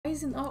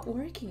is it not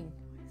working?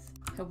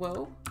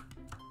 Hello?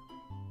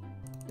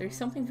 There's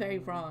something very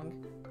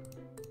wrong.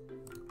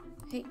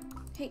 Hey,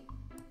 hey,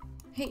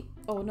 hey,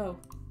 oh no.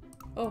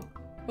 Oh.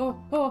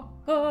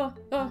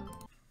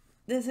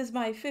 This is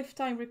my 5th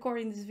time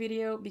recording this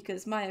video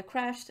because Maya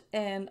crashed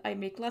and I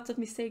make lots of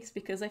mistakes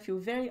because I feel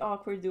very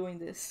awkward doing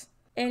this.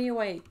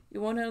 Anyway, you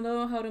wanna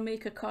know how to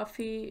make a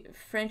coffee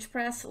French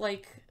press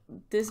like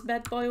this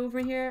bad boy over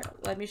here?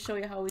 Let me show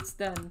you how it's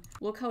done.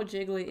 Look how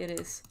jiggly it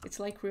is. It's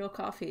like real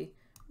coffee.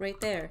 Right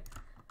there.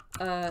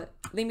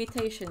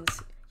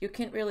 Limitations. You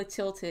can't really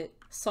tilt it.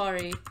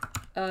 Sorry.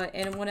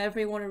 And whenever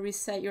you want to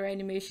reset your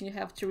animation, you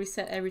have to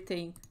reset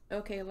everything.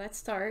 Okay, let's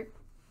start.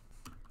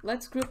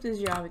 Let's group this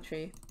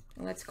geometry.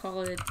 Let's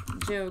call it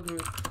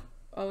GeoGroup.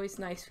 Always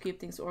nice to keep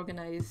things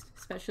organized,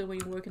 especially when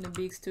you work in a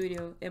big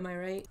studio, am I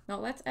right? Now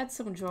let's add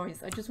some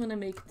joints. I just want to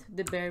make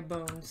the bare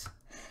bones.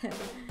 So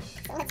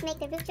let's make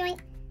the roof joint.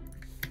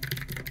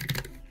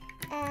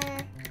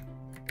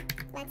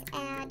 Let's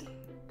add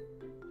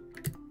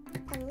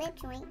a lid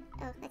joint.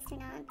 Oh, let's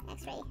turn on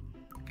X-ray.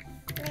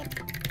 Lid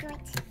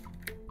joint.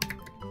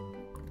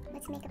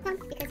 Let's make a pump,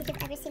 because if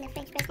you've ever seen a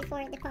French press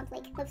before, the pump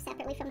like moves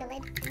separately from the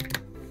lid.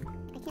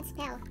 I can't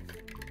spell.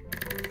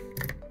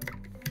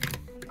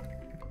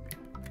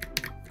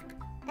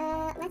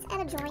 Let's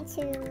add a joint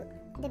to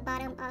the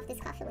bottom of this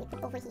coffee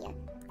liquid over here.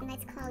 And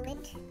let's call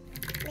it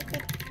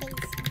liquid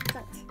base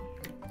joint.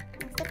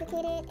 Let's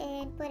duplicate it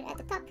and put it at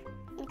the top.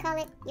 And call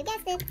it, you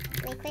guessed it,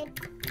 liquid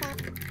top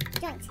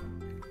joint.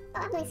 Oh,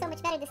 I'm doing so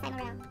much better this time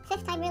around.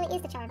 5th time really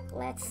is the charm.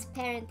 Let's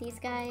parent these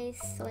guys.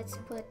 So let's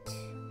put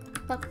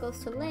pump goes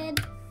to lid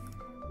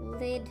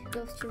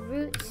goes to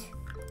root,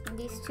 and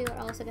these two are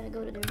also gonna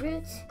go to the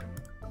root.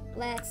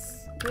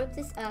 Let's group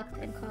this up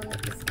and call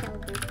it the scale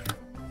group,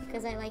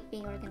 because I like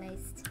being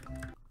organized.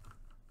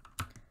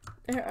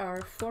 There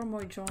are 4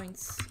 more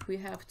joints we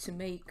have to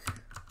make,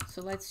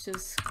 so let's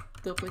just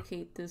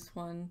duplicate this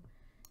one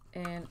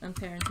and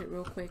unparent it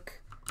real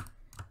quick.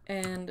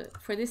 And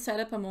for this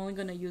setup, I'm only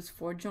gonna use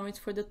 4 joints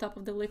for the top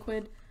of the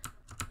liquid.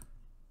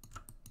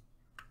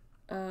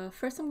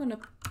 First I'm gonna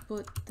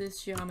put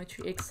this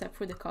geometry, except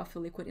for the coffee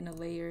liquid, in a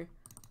layer.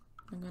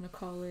 I'm gonna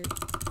call it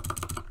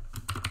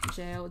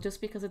gel,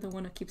 just because I don't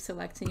want to keep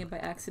selecting it by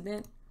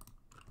accident.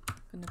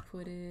 I'm gonna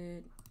put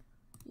it,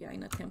 yeah,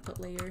 in a template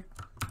layer.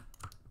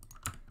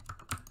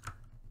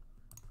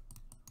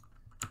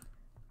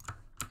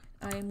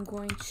 I am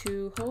going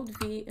to hold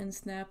V and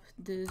snap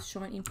this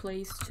joint in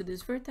place to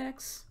this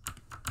vertex.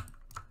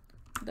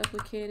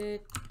 Duplicate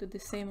it, do the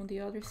same on the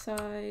other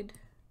side.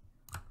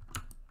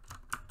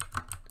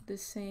 Do the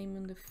same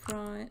on the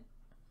front.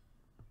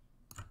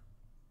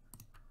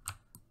 I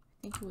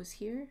think it was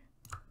here.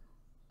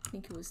 I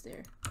think it was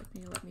there.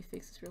 Let me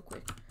fix this real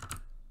quick.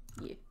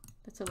 Yeah,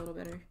 that's a little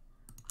better.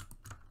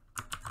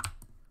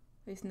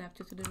 I snapped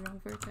it to the wrong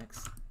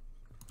vertex.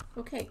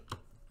 Okay.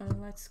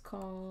 Let's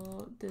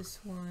call this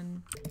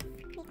one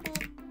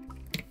Liquid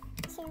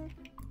 2,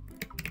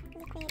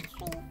 liquid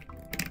 3,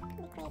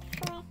 liquid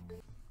 4.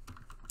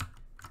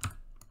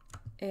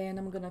 And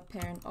I'm gonna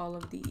parent all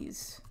of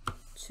these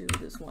to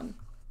this one.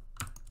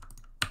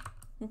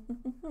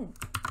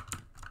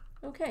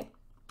 Okay.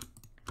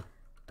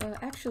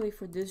 Actually,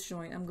 for this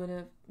joint, I'm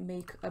gonna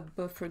make a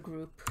buffer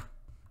group.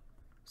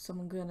 So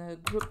I'm gonna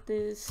group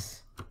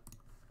this.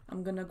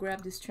 I'm gonna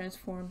grab this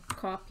transform,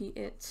 copy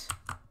it,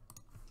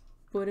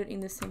 put it in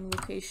the same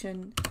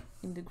location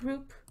in the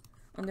group,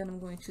 and then I'm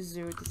going to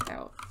zero this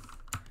out.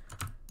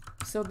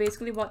 So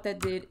basically what that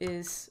did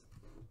is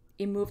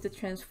it moved the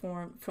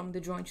transform from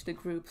the joint to the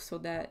group so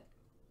that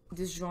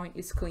this joint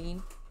is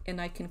clean and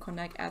I can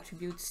connect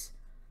attributes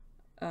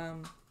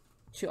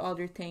to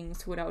other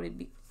things without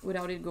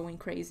it going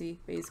crazy,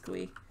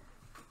 basically.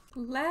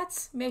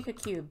 Let's make a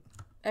cube.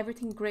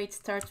 Everything great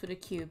starts with a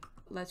cube.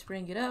 Let's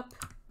bring it up.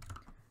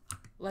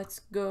 Let's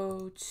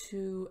go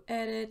to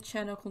edit,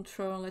 channel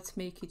control, and let's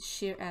make it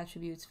shear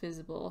attributes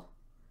visible.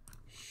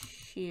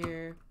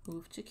 Shear,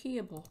 move to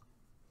keyable.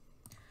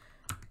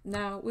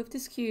 Now with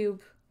this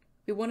cube,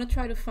 we want to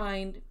try to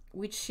find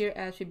which shear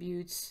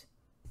attributes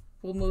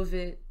will move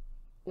it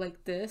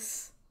like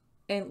this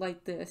and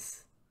like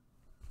this.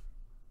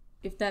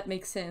 If that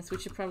makes sense,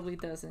 which it probably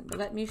doesn't, but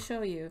let me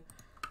show you.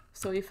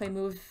 So if I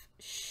move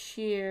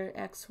shear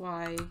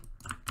XY,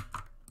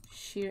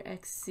 shear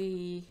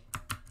XZ,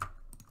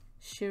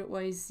 shear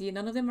YZ,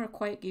 none of them are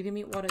quite giving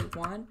me what I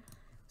want.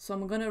 So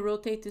I'm gonna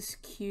rotate this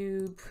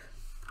cube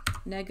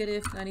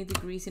 -90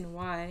 degrees in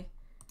Y.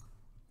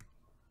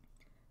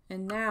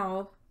 And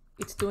now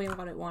it's doing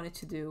what I want it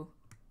to do.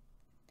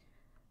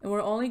 And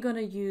we're only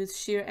gonna use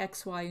shear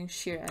XY and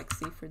shear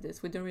XZ for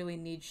this. We don't really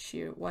need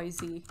shear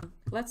YZ.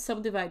 Let's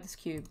subdivide this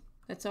cube.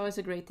 That's always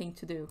a great thing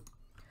to do.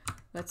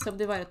 Let's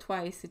subdivide it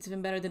twice. It's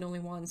even better than only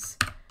once.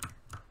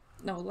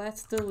 Now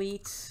let's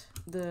delete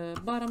the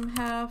bottom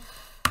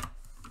half.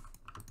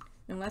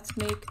 And let's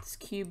make this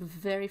cube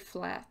very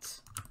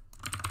flat.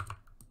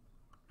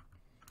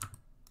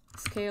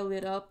 Scale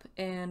it up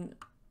and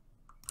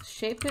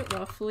shape it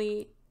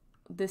roughly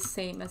the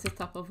same as the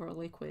top of our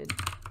liquid.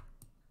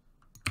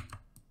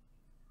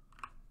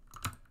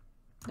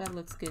 That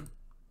looks good.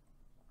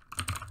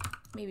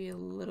 Maybe a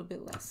little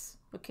bit less.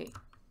 Okay.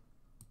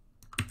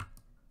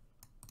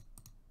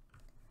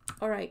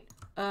 Alright.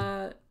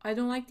 I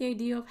don't like the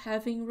idea of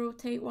having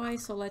rotate Y,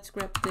 so let's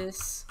grab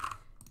this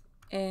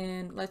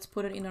and let's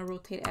put it in a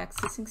rotate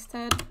axis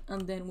instead,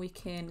 and then we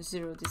can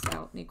zero this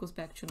out and it goes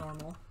back to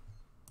normal.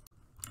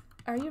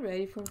 Are you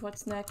ready for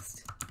what's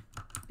next?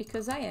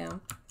 Because I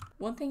am.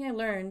 One thing I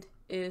learned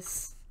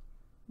is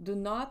do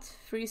not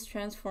freeze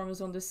transforms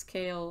on the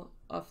scale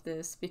of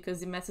this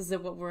because it messes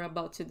up what we're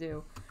about to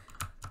do.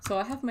 So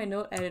I have my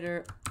node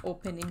editor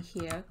open in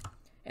here,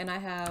 and I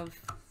have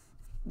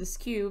this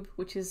cube,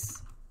 which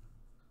is,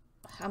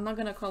 I'm not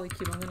gonna call it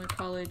cube, I'm gonna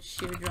call it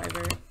shear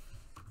driver.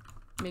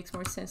 Makes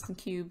more sense than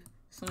cube.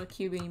 It's not a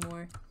cube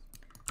anymore.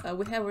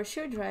 We have our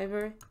shear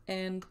driver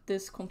and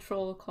this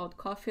control called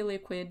Coffee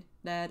Liquid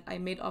that I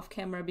made off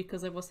camera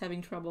because I was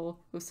having trouble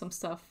with some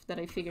stuff that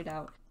I figured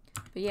out.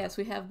 But yes,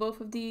 we have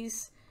both of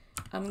these.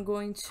 I'm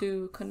going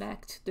to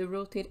connect the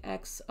rotate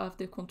X of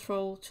the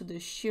control to the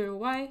shear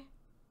Y,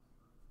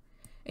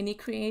 and it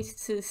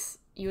creates this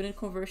unit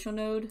conversion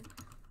node,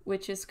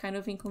 which is kind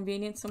of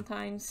inconvenient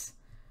sometimes.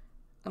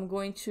 I'm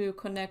going to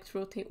connect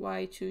rotate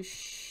Y to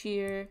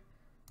shear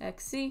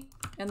XZ,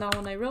 and now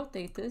when I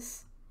rotate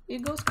this,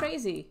 it goes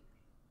crazy.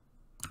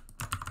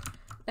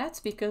 That's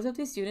because of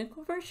this unit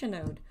conversion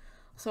node.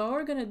 So all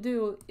we're gonna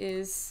do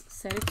is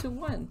set it to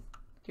 1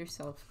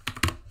 yourself.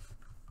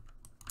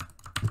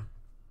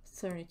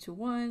 Turn it to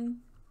 1.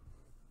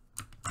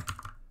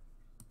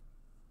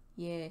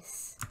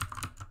 Yes.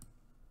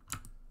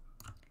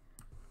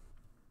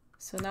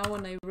 So now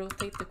when I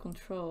rotate the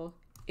control,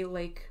 it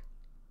like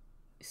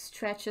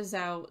stretches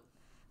out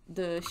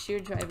the shear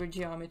driver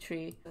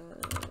geometry.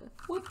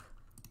 Whoop.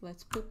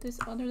 Let's put this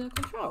under the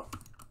control.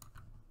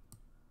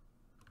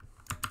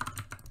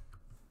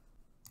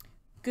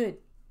 Good.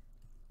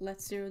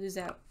 Let's zero this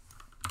out.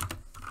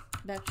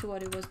 Back to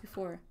what it was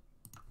before.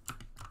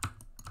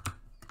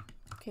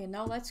 Okay,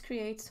 now let's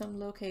create some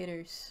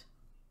locators.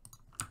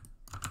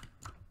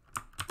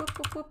 Whoop,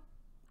 whoop, whoop,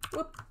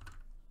 whoop.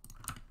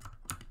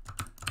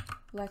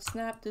 Let's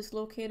snap these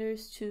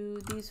locators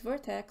to these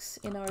vertex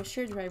in our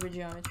shear driver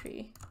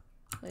geometry.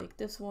 Like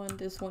this one,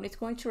 this one. It's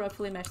going to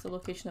roughly match the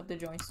location of the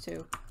joints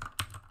too.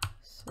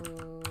 So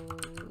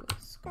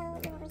let's go over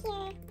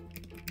here.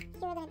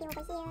 You're gonna be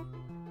over here.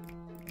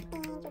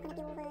 And you're gonna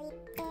be over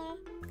there.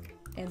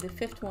 And the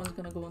fifth one's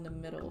gonna go in the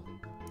middle.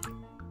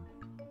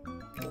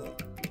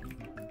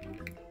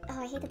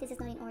 Oh, I hate that this is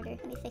not in order.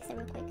 Let me fix it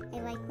real quick. I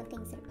like when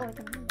things are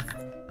organized.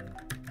 Okay.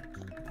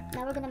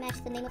 Now we're gonna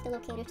match the name of the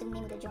locator to the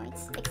name of the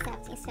joints.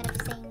 Except instead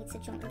of saying it's a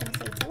joint, we're gonna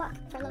say it's a lock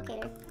for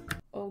locator.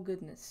 Oh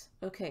goodness.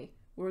 Okay.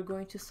 We're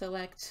going to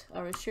select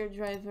our shear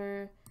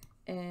driver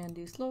and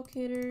these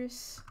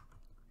locators.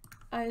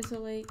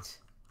 Isolate.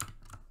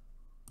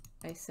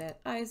 I said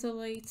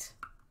isolate.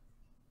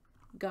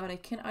 God, I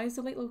can't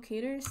isolate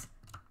locators?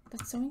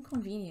 That's so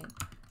inconvenient.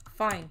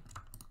 Fine.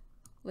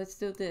 Let's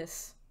do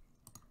this.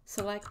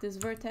 Select this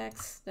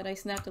vertex that I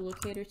snapped the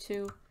locator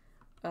to.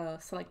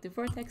 Select the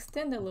vertex,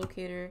 then the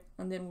locator,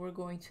 and then we're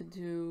going to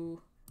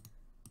do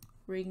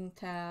ring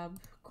tab,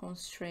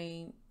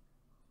 constraint,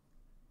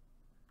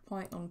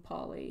 point on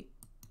poly,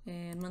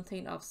 and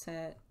maintain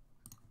offset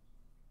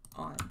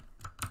on.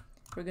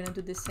 We're gonna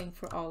do the same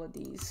for all of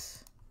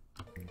these.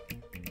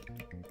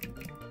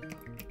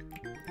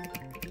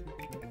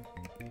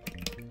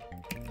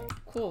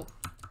 Cool.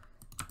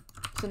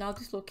 So now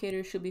this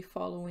locator should be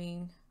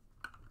following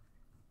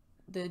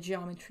the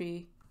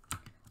geometry.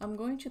 I'm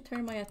going to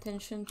turn my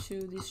attention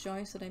to these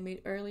joints that I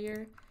made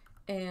earlier,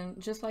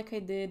 and just like I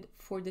did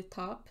for the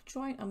top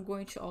joint, I'm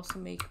going to also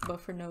make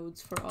buffer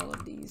nodes for all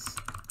of these.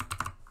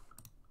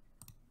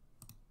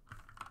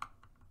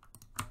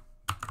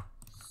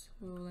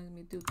 So let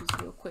me do this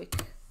real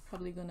quick.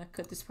 Probably gonna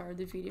cut this part of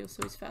the video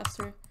so it's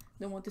faster.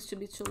 Don't want this to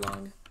be too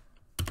long.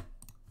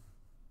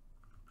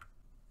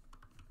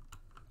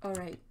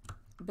 Alright,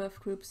 buff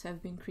groups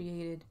have been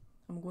created.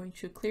 I'm going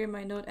to clear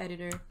my node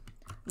editor.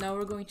 Now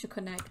we're going to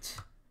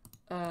connect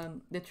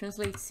the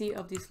translate C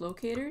of these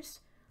locators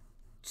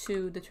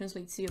to the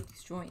translate C of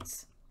these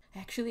joints.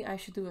 Actually, I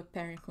should do a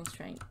parent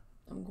constraint.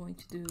 I'm going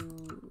to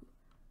do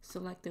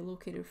select the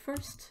locator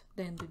first,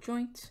 then the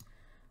joint,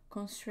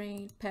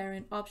 constraint,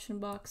 parent, option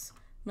box,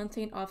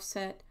 maintain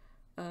offset,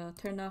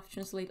 turn off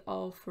translate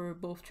all for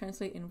both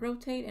translate and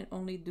rotate, and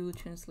only do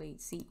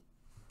translate C.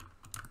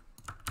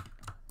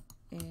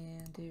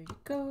 And there you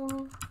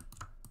go.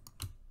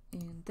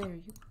 And there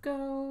you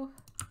go.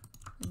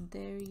 And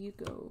there you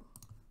go.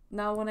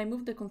 Now when I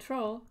move the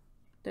control,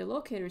 the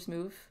locators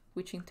move,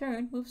 which in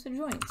turn moves the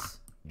joints.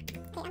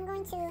 Okay, I'm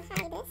going to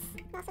hide this.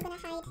 I'm also going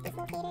to hide these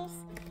locators.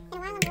 And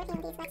while I'm working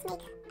on these, let's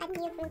make a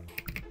new group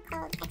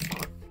called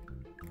extra.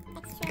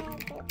 Extra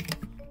group.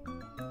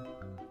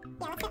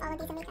 Yeah, let's get all of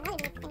these and make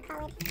another group and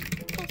call it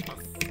bench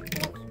press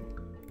link.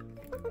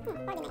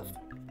 Organized.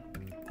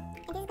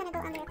 And this is going to go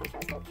under a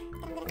controls group that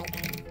I'm going to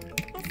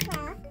make as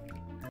well.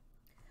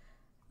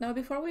 Now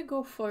before we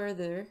go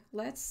further,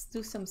 let's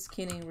do some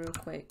skinning real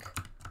quick.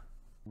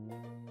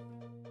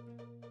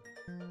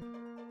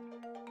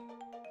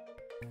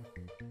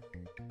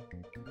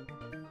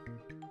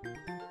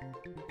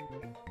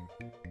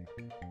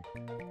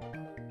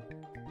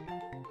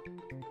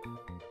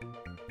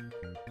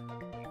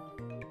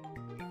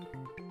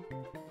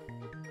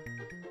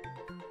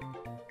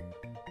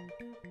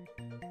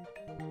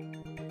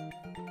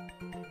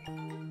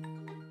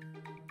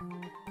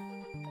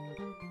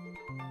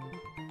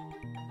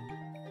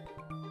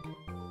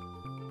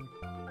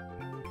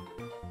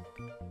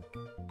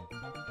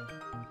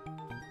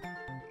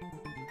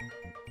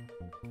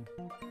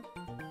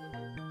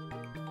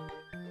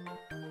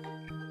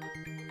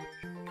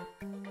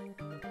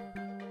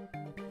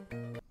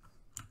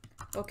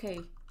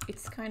 Okay,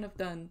 it's kind of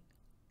done.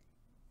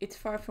 It's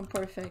far from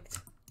perfect,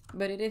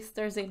 but it is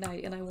Thursday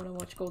night and I want to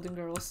watch Golden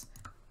Girls.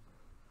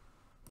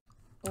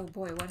 Oh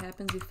boy, what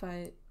happens if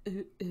I...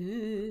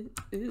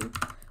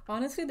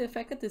 Honestly, the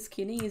fact that the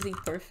skinning is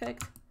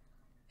imperfect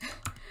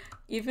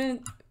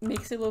even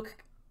makes it look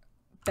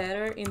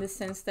better in the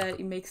sense that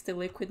it makes the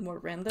liquid more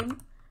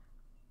random.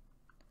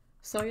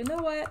 So you know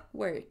what?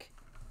 Work.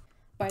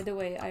 By the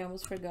way, I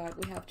almost forgot,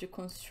 we have to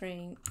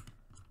constrain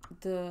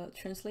the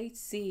translate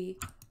Z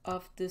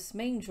of this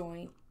main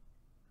joint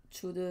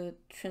to the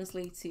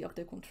translate Z of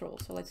the control.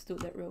 So let's do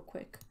that real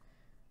quick.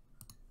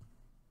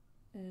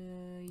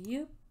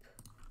 Yep.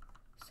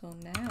 So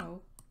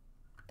now,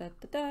 da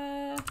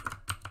da da,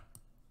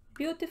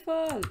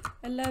 beautiful,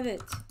 I love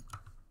it.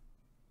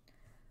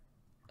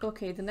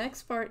 Okay, the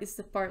next part is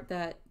the part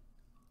that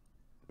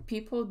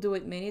people do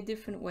it many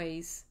different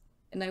ways,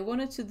 and I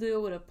wanted to do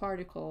it with a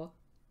particle,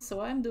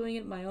 so I'm doing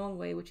it my own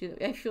way, which is,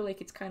 I feel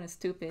like it's kind of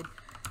stupid.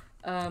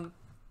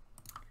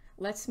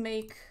 Let's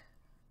make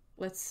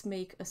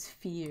a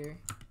sphere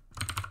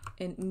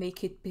and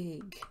make it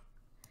big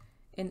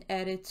and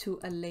add it to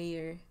a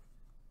layer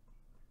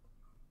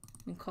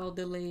and call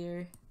the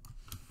layer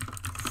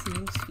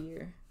seam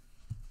sphere.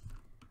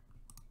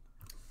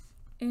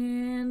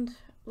 And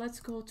let's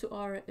go to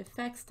our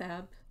effects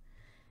tab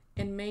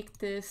and make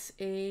this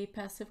a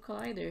passive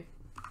collider.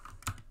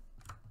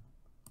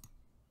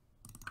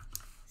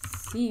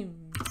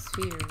 Seam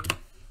sphere.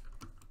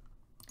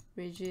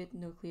 Rigid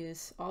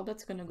nucleus, all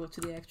that's gonna go to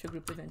the extra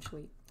group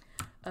eventually.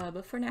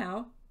 But for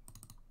now,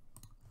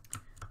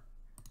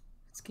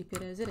 let's keep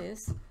it as it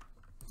is.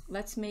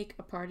 Let's make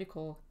a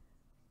particle,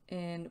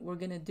 and we're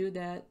gonna do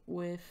that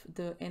with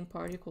the N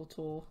particle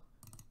tool.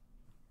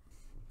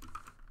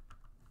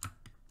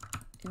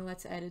 And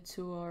let's add it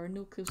to our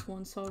nucleus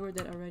 1 solver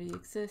that already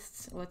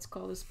exists. Let's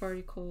call this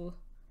particle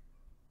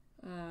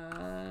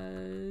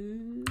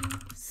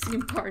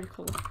seam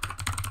particle.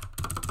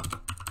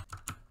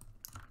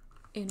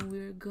 And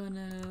we're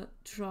gonna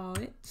draw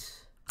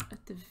it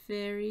at the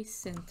very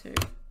center.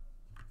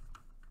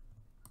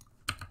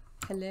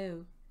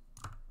 Hello.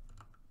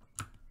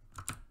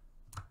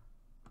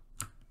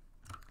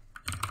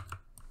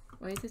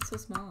 Why is it so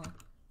small?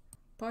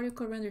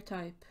 Particle render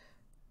type,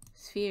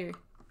 sphere.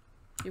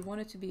 You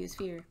want it to be a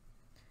sphere.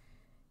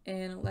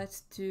 And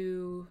let's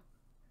do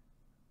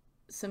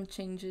some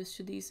changes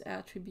to these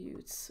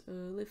attributes.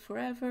 Live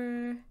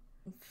forever.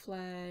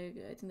 Flag,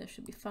 I think that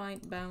should be fine.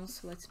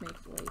 Bounce, let's make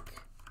it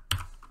like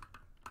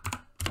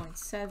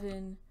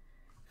 0.7.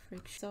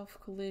 Friction. Self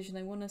collision,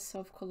 I want a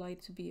self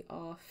collide to be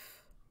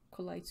off,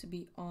 collide to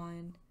be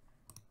on.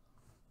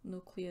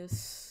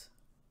 Nucleus,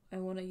 I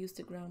want to use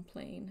the ground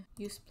plane.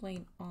 Use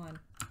plane on.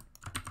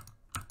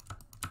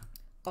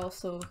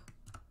 Also,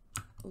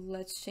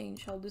 let's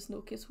change how this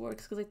nucleus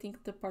works because I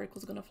think the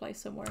particle's gonna fly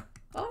somewhere.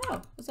 Oh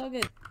no, it's all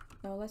good.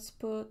 Now let's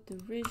put the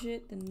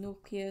rigid, the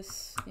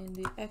nucleus in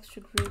the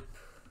extra group.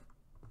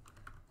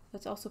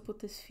 Let's also put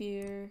the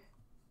sphere,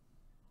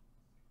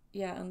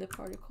 yeah, and the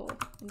particle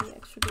in the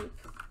extra group.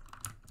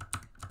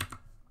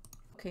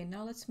 Okay,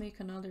 now let's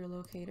make another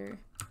locator.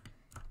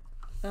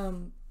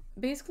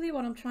 Basically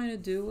what I'm trying to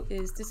do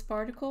is this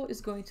particle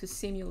is going to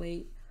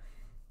simulate,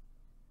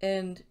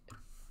 and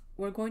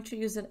we're going to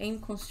use an aim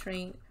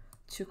constraint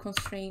to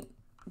constrain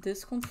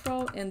this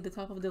control and the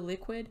top of the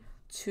liquid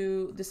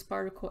to this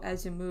particle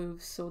as it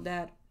moves, so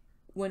that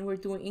when we're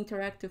doing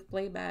interactive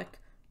playback,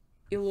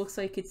 it looks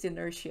like it's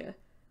inertia.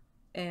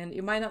 And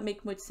it might not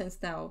make much sense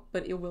now,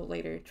 but it will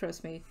later,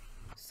 trust me.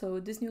 So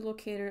this new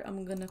locator,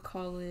 I'm gonna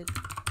call it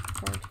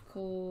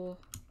particle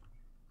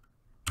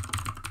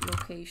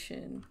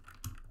location.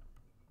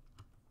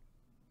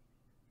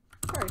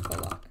 Particle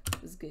lock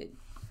is good.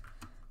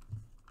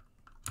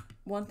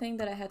 One thing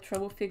that I had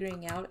trouble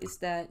figuring out is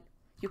that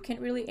you can't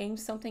really aim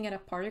something at a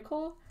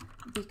particle,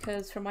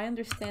 because from my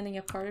understanding,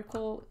 a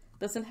particle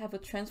doesn't have a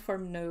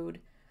transform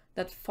node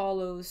that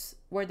follows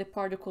where the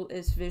particle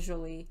is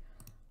visually.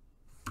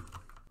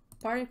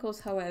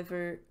 Particles,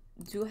 however,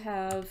 do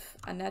have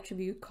an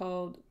attribute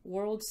called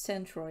world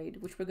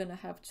centroid, which we're gonna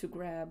have to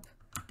grab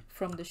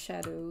from the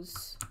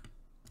shadows.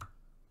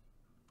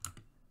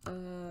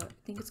 I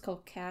think it's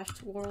called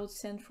cached world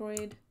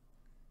centroid.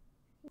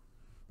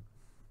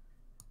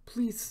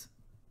 Please.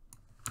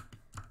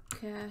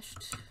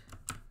 Cached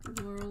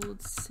world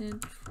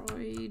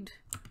centroid.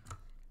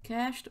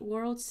 cached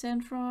world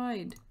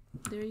centroid.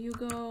 There you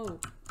go.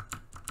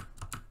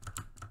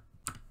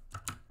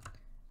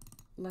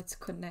 Let's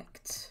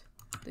connect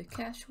the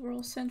cached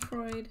world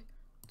centroid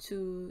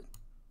to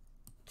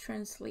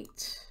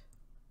translate.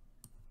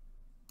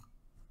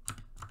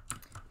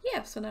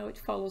 Yeah, so now it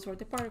follows where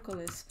the particle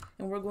is,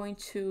 and we're going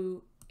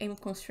to aim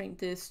constraint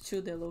this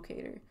to the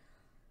locator.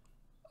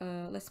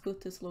 Let's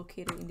put this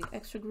locator in the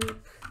extra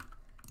group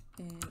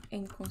and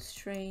aim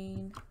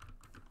constraint.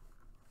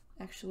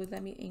 Actually,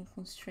 let me aim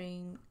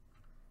constraint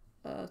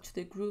to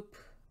the group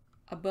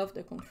above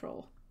the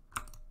control.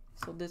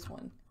 So this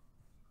one.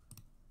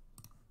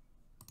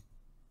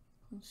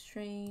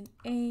 Constraint,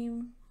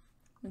 aim,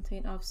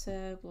 maintain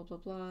offset, blah, blah,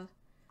 blah.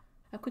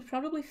 I could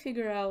probably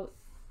figure out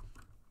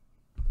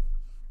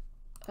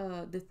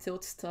the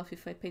tilt stuff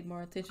if I paid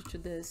more attention to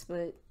this,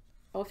 but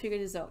I'll figure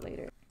this out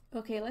later.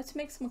 Okay, let's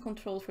make some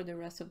control for the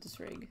rest of this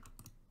rig.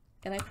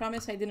 And I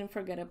promise I didn't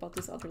forget about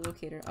this other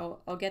locator.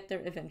 I'll get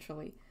there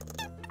eventually.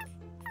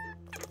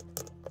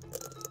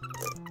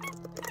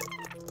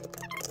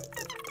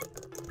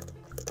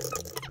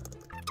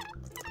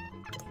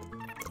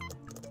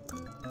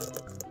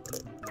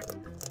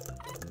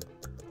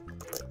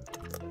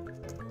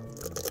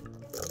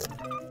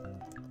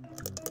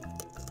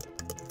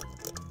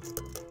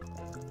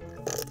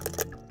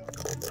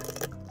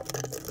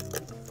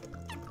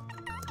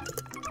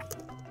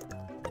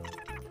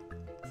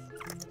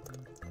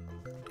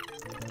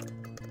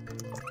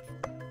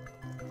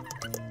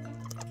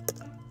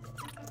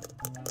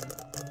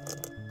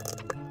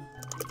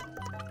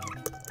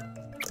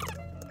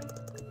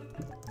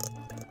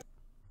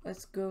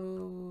 Let's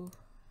go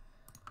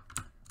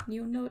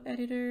new node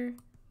editor.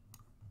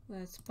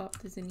 Let's pop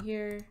this in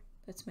here.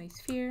 That's my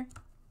sphere.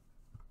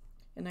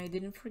 And I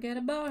didn't forget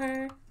about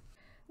her.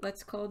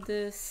 Let's call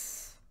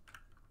this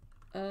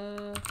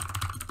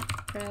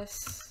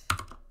press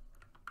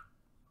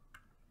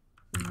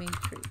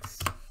matrix.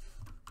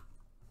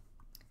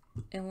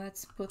 And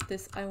let's put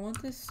this, I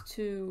want this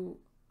to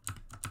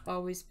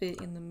always be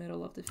in the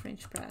middle of the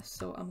French press.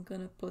 So I'm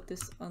gonna put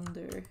this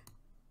under,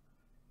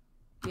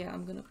 yeah,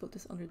 I'm gonna put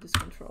this under this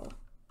control.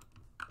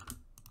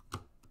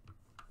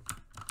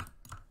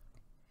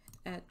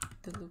 Add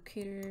the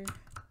locator.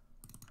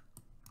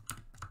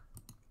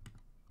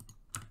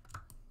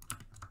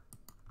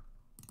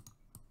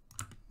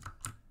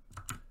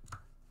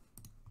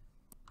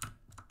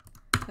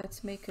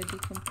 Let's make a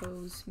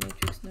decompose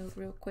matrix node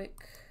real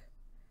quick.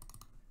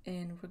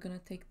 And we're gonna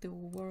take the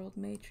world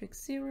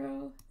matrix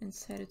 0 and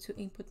set it to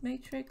input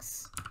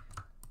matrix.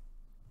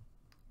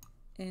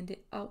 And the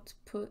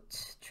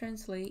output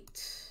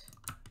translate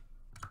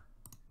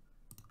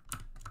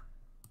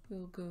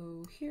will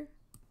go here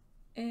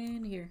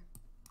and here.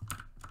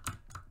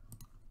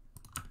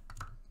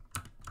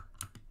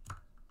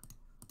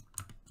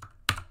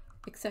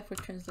 Except for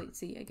translate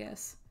Z, I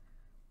guess.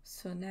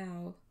 So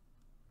now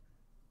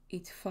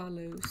it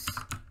follows.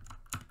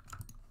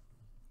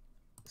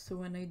 So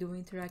when I do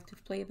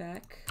interactive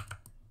playback,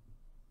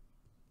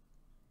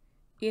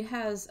 it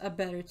has a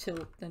better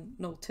tilt than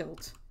no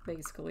tilt,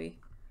 basically.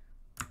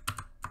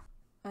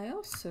 I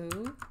also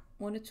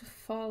wanted to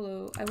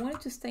follow, I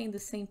wanted to stay in the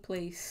same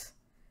place.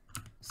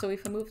 So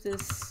if I move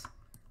this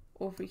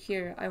over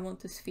here, I want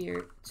the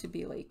sphere to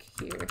be like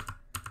here.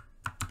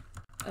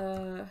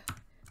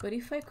 But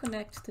if I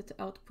connect the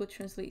output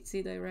translate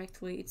Z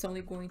directly, it's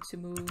only going to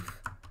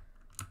move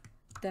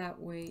that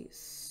way.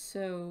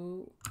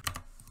 So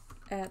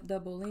add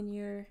double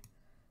linear,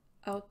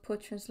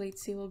 output translate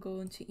Z will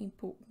go into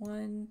input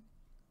 1.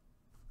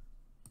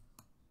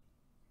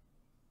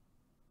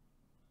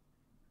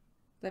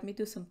 Let me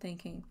do some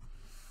thinking.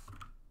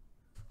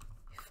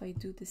 If I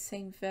do the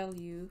same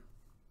value,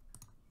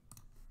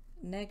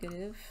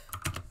 negative,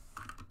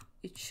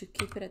 it should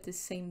keep it at the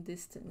same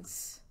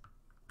distance.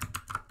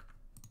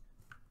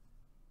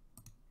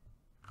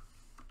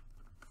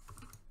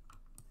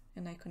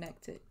 And I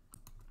connect it.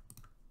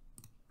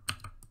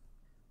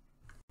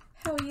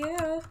 Hell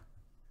yeah!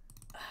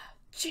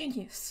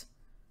 Genius!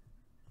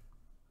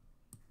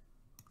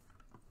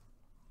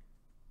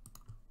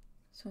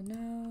 So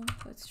now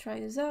let's try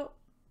this out.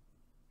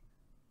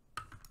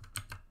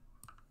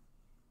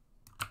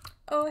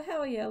 Oh,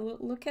 hell yeah,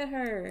 look at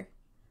her.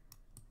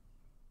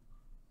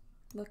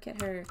 Look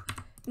at her.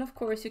 And of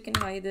course you can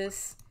hide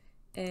this,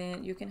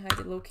 and you can hide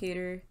the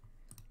locator.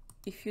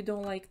 If you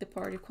don't like the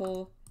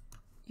particle,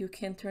 you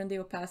can turn the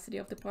opacity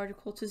of the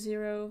particle to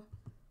 0.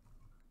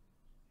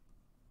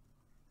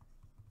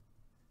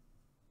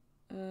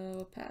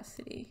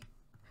 Opacity.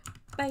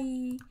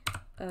 Bye!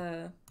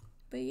 But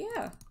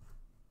yeah.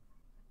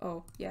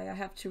 Oh, yeah, I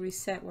have to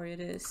reset where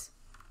it is.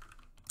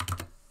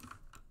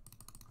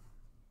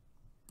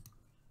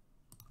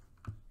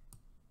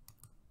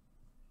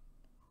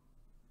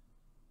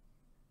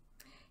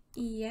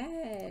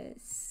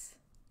 Yes.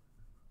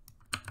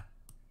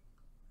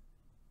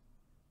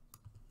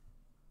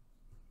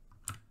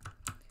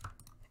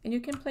 And you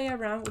can play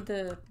around with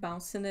the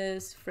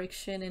bounciness,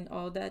 friction, and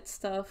all that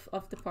stuff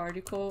of the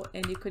particle,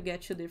 and you could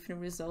get 2 different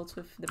results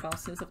with the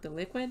bounciness of the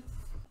liquid.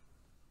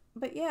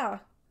 But yeah,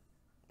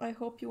 I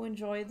hope you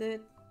enjoyed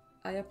it.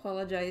 I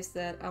apologize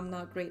that I'm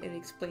not great at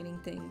explaining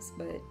things,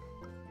 but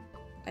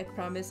I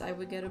promise I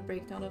would get a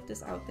breakdown of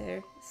this out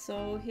there.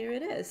 So here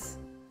it is.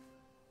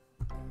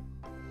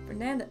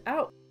 Fernanda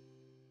out!